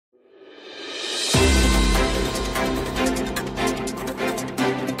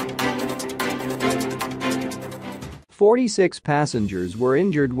46 passengers were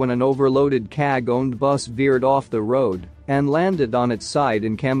injured when an overloaded CAG-owned bus veered off the road and landed on its side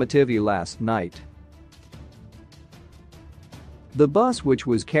in Kamativi last night. The bus, which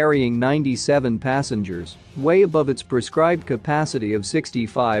was carrying 97 passengers, way above its prescribed capacity of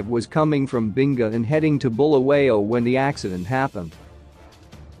 65, was coming from Binga and heading to Bulawayo when the accident happened.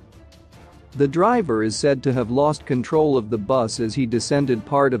 The driver is said to have lost control of the bus as he descended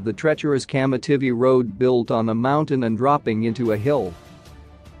part of the treacherous Kamativi road built on a mountain and dropping into a hill.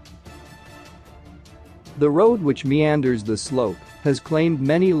 The road, which meanders the slope, has claimed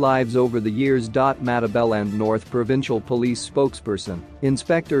many lives over the years. Matabeland North Provincial Police spokesperson,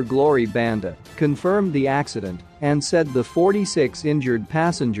 Inspector Glory Banda, confirmed the accident and said the 46 injured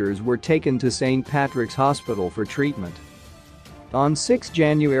passengers were taken to St. Patrick's Hospital for treatment. On 6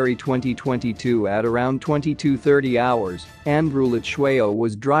 January 2022 at around 22:30 hours, Andrew Litchwayo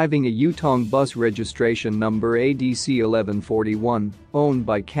was driving a Yutong bus registration number ADC 1141, owned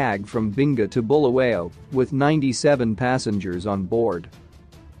by CAG, from Binga to Bulawayo, with 97 passengers on board.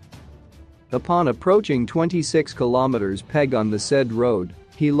 Upon approaching 26 kilometers peg on the said road,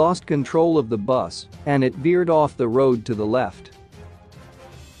 he lost control of the bus and it veered off the road to the left.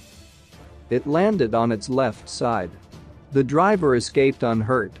 It landed on its left side. The driver escaped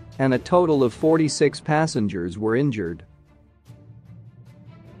unhurt, and a total of 46 passengers were injured.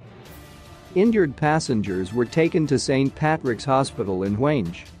 Injured passengers were taken to St. Patrick's Hospital in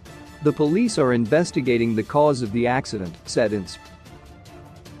Huange. The police are investigating the cause of the accident, said Insp.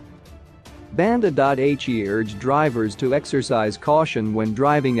 Banda.he urged drivers to exercise caution when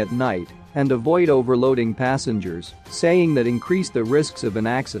driving at night and avoid overloading passengers, saying that increased the risks of an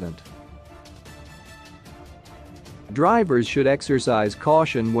accident. Drivers should exercise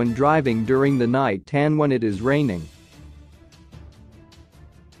caution when driving during the night and when it is raining.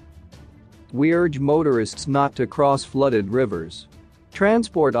 We urge motorists not to cross flooded rivers.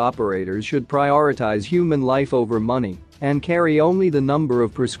 Transport operators should prioritize human life over money and carry only the number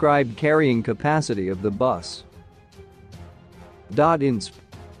of prescribed carrying capacity of the bus. Insp.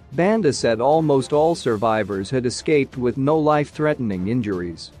 Banda said almost all survivors had escaped with no life-threatening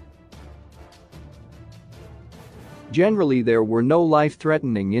injuries. Generally, there were no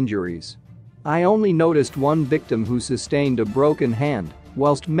life-threatening injuries. I only noticed one victim who sustained a broken hand,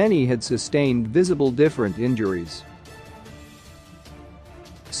 whilst many had sustained visible different injuries.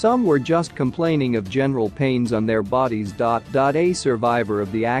 Some were just complaining of general pains on their bodies. A survivor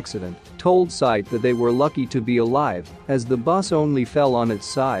of the accident told SITE that they were lucky to be alive, as the bus only fell on its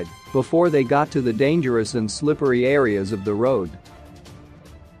side before they got to the dangerous and slippery areas of the road.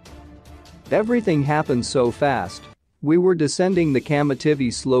 Everything happened so fast. We were descending the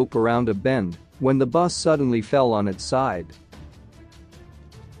Kamativi slope around a bend when the bus suddenly fell on its side.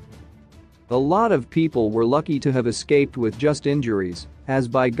 A lot of people were lucky to have escaped with just injuries, as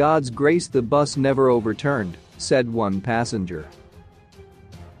by God's grace the bus never overturned, said one passenger.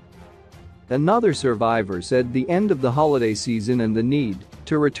 Another survivor said the end of the holiday season and the need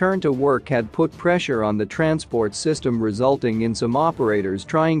to return to work had put pressure on the transport system, resulting in some operators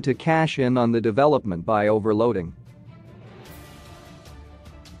trying to cash in on the development by overloading.